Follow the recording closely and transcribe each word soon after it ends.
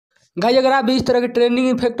Guys अगर आप भी इस तरह के ट्रेंडिंग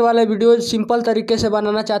इफेक्ट वाले वीडियो सिंपल तरीके से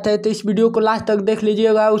बनाना चाहते हैं तो इस वीडियो को लास्ट तक देख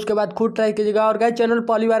लीजिएगा, उसके बाद खुद ट्राई कीजिएगा। और गाइस चैनल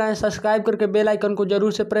पहली बार आए सब्सक्राइब करके बेल आइकन को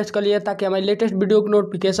जरूर से प्रेस कर लिए ताकि हमारी लेटेस्ट वीडियो की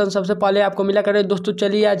नोटिफिकेशन सबसे पहले आपको मिला करे। दोस्तों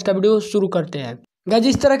चलिए आज का वीडियो शुरू करते हैं। गाइस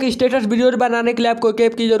इस तरह की स्टेटस वीडियो बनाने के लिए आपको एक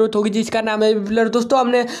ऐप की जरूरत होगी जिसका नाम है एवी प्लेयर। दोस्तों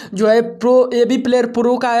हमने जो है प्रो एवी प्लेयर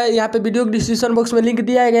प्रो का यहाँ पे वीडियो डिस्क्रिप्शन बॉक्स में लिंक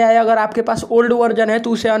दिया गया है। अगर आपके पास ओल्ड वर्जन है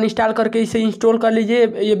तो उसे अनइंस्टॉल करके इसे इंस्टॉल कर लीजिए।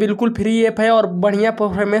 ये बिल्कुल फ्री ऐप है और बढ़िया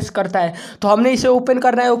परफॉर्मेंस करता है। तो हमने इसे ओपन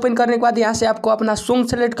करना है। ओपन करने के बाद यहाँ से आपको अपना सॉन्ग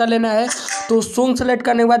सेलेक्ट कर लेना है। तो सॉन्ग सेलेक्ट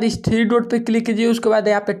करने के बाद इस थ्री डॉट पे क्लिक कीजिए। उसके बाद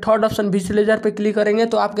यहाँ पे थर्ड ऑप्शन विजुअलाइजर पे क्लिक करेंगे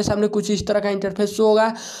तो आपके सामने कुछ इस तरह का इंटरफेस शो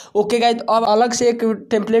होगा। ओके गाइस अब अलग से एक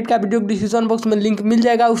टेम्पलेट का वीडियो डिस्क्रिप्शन बॉक्स में लिंक मिल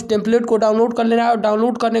जाएगा, उस टेम्पलेट को डाउनलोड कर लेना है। और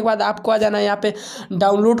डाउनलोड करने के बाद आपको आ जाना है यहाँ पे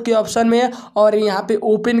डाउनलोड के ऑप्शन में और यहाँ पे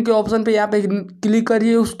ओपन के ऑप्शन पे यहाँ पे क्लिक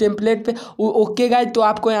करिए उस टेम्पलेट पे। ओके गाइस तो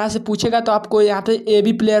आपको यहाँ से पूछेगा तो आपको यहाँ पे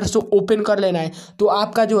एवी प्लेयर से ओपन कर लेना है। तो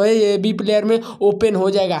आपका जो है एवी प्लेयर में ओपन हो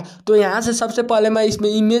जाएगा। तो यहाँ से सबसे पहले मैं इसमें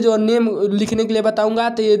इमेज और नेम लिखने के लिए बताऊंगा।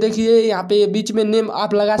 तो ये देखिए यहाँ पे बीच में नेम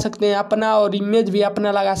आप लगा सकते हैं अपना और इमेज भी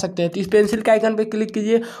अपना लगा सकते हैं। तो इस पेंसिल के आइकन पे क्लिक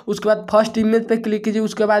कीजिए, उसके बाद फर्स्ट इमेज पे क्लिक कीजिए,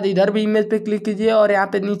 उसके बाद इधर भी इमेज पे क्लिक कीजिए और यहाँ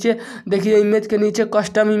पे नीचे देखिए इमेज के नीचे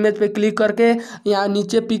कस्टम इमेज पे क्लिक करके यहाँ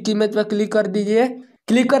नीचे पिक इमेज पे क्लिक कर दीजिए।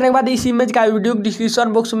 क्लिक करने के बाद इस इमेज का वीडियो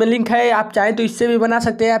डिस्क्रिप्शन बॉक्स में लिंक है, आप चाहें तो इससे भी बना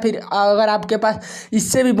सकते हैं या फिर अगर आपके पास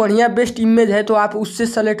इससे भी बढ़िया बेस्ट इमेज है तो आप उससे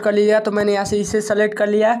सेलेक्ट कर लीजिएगा। तो मैंने यहाँ से इसे सेलेक्ट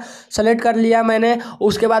कर लिया मैंने।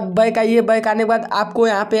 उसके बाद बैक आइए, बैक आने के बाद आपको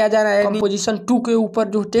यहाँ पे आ जाना है कंपोजिशन 2 के ऊपर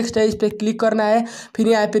जो टेक्स्ट है इस पर क्लिक करना है। फिर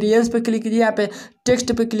यहाँ पे रियंस पे क्लिक कीजिए, यहाँ पे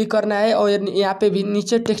टेक्स्ट पे क्लिक करना है और यहाँ पे भी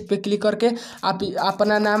नीचे टेक्स्ट पे क्लिक करके आप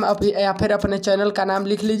अपना नाम या फिर अपने चैनल का नाम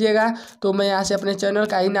लिख लीजिएगा। तो मैं यहाँ से अपने चैनल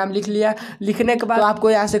का ही नाम लिख लिया। लिखने के बाद तो आपको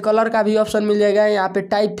यहाँ से कलर का भी ऑप्शन मिल जाएगा, यहाँ पे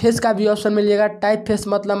टाइप फेस का भी ऑप्शन मिल जाएगा। टाइप फेस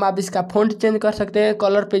मतलब आप इसका फॉन्ट चेंज कर सकते हैं,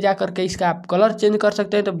 कलर पे जा करके इसका आप कलर चेंज कर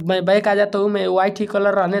सकते हैं। तो मैं बैक आ जाता हूँ, मैं वाइट ही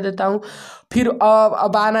कलर रहने देता हूँ। फिर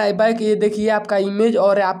अब आना है बैक। ये देखिए आपका इमेज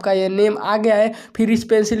और आपका ये नेम आ गया है। फिर इस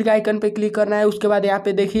पेंसिल के आइकन पे क्लिक करना है। उसके बाद यहाँ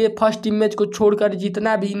पे देखिए फर्स्ट इमेज को छोड़कर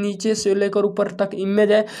जितना भी नीचे से लेकर ऊपर तक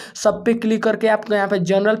इमेज है सब पे क्लिक करके आपको यहाँ पे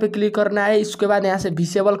जनरल पे क्लिक करना है। इसके बाद यहाँ से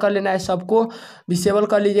डिसेबल कर लेना है, सबको डिसेबल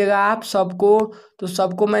कर लीजिएगा आप सबको। तो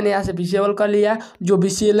सबको मैंने यहाँ से डिसेबल कर लिया। जो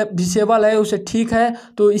डिसेबल है उसे ठीक है,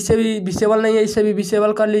 तो इससे भी डिसेबल नहीं है इससे भी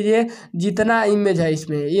डिसेबल कर लीजिए। जितना इमेज है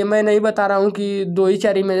इसमें ये मैं नहीं बता रहा हूँ कि 2 ही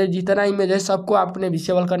 4 इमेज है, जितना इमेज है सबको आपने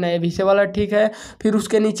डिसेबल करना है। डिसेबल है ठीक है। फिर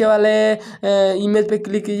उसके नीचे वाले इमेज पे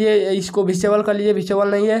क्लिक कीजिए, इसको डिसेबल कर लीजिए,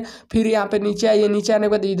 डिसेबल नहीं है। फिर यहाँ पे नीचे आइए, नीचे आने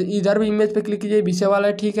के बाद इधर भी इमेज पे क्लिक कीजिए, डिसेबल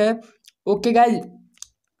है ठीक है। ओके गाइज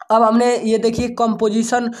अब हमने ये देखिए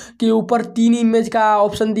कंपोजिशन के ऊपर 3 इमेज का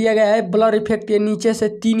ऑप्शन दिया गया है, ब्लर इफेक्ट के नीचे से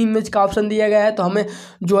 3 इमेज का ऑप्शन दिया गया है। तो हमें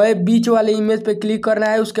जो है बीच वाले इमेज पे क्लिक करना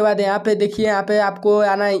है। उसके बाद यहाँ पे देखिए यहाँ पे आपको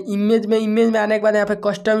आना है इमेज में आने के बाद यहाँ पे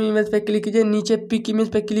कस्टम इमेज पे क्लिक कीजिए। नीचे पिक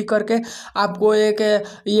इमेज पे क्लिक करके आपको एक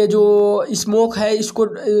ये जो स्मोक है इसको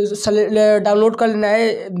डाउनलोड कर लेना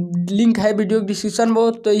है, लिंक है वीडियो डिस्क्रिप्शन वो,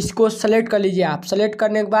 तो इसको सेलेक्ट कर लीजिए आप। सेलेक्ट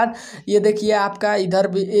करने के बाद ये देखिए आपका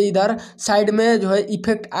इधर साइड में जो है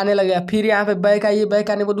इफेक्ट आने लगेगा। फिर यहाँ पे बैक आइए, बैक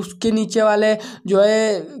आने के बाद उसके नीचे वाले जो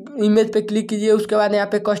है इमेज पे क्लिक कीजिए। उसके बाद यहाँ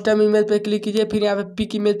पे कस्टम इमेज पे क्लिक कीजिए। फिर यहाँ पे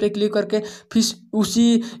पिक इमेज पे क्लिक करके फिर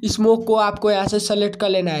उसी स्मोक को आपको यहाँ से सेलेक्ट कर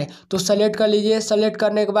लेना है। तो सेलेक्ट कर लीजिए। सेलेक्ट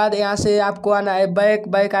करने के बाद यहाँ से आपको आना है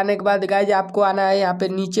बैक आने के बाद गाइज आपको आना है यहाँ पे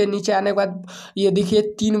नीचे आने के बाद ये देखिए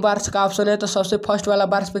 3 बार्स का ऑप्शन है। तो सबसे फर्स्ट वाला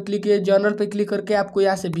बार्स पे क्लिक कीजिए, जनरल पे क्लिक करके आपको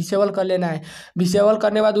यहाँ से डिसेबल कर लेना है। डिसेबल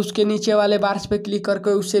करने के बाद उसके नीचे वाले बार्स पे क्लिक करके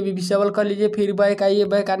उससे भी डिसेबल कर लीजिए। फिर बैक आइए,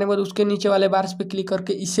 बैक आने के बाद उसके नीचे वाले बार्स पे क्लिक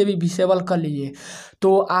करके इससे भी डिसेबल कर लीजिए।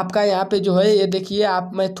 तो आपका यहाँ पे जो है ये देखिए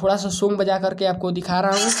आप, मैं थोड़ा सा सॉन्ग बजा करके आपको दिखा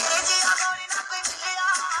रहा हूँ,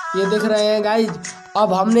 ये देख रहे हैं गाइज।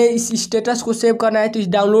 अब हमने इस स्टेटस को सेव करना है तो इस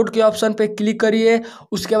डाउनलोड के ऑप्शन पे क्लिक करिए।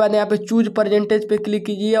 उसके बाद यहाँ पे चूज परसेंटेज पे क्लिक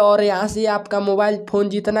कीजिए और यहाँ से आपका मोबाइल फ़ोन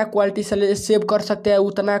जितना क्वालिटी से सेव कर सकते हैं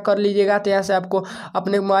उतना कर लीजिएगा। तो यहाँ से आपको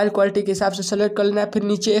अपने मोबाइल क्वालिटी के हिसाब से सेलेक्ट कर लेना है। फिर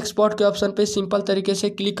नीचे एक्सपोर्ट के ऑप्शन पे सिंपल तरीके से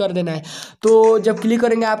क्लिक कर देना है। तो जब क्लिक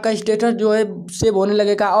करेंगे आपका स्टेटस जो है सेव होने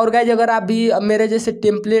लगेगा। और गाइज अगर आप भी मेरे जैसे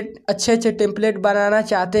अच्छे टेम्पलेट बनाना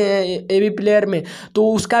चाहते हैं एवी प्लेयर में तो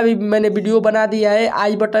उसका भी मैंने वीडियो बना दिया है,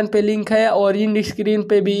 आई बटन पे लिंक है और इन स्क्रीन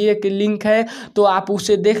पे भी एक लिंक है, तो आप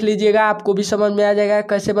उसे देख लीजिएगा, आपको भी समझ में आ जाएगा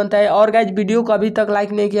कैसे बनता है। और गाइज वीडियो को अभी तक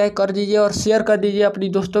लाइक नहीं किया है कर दीजिए और शेयर कर दीजिए अपनी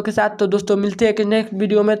दोस्तों के साथ। तो दोस्तों मिलते हैं नेक्स्ट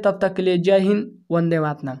वीडियो में, तब तक के लिए जय हिंद, वंदे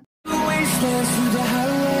मातरम।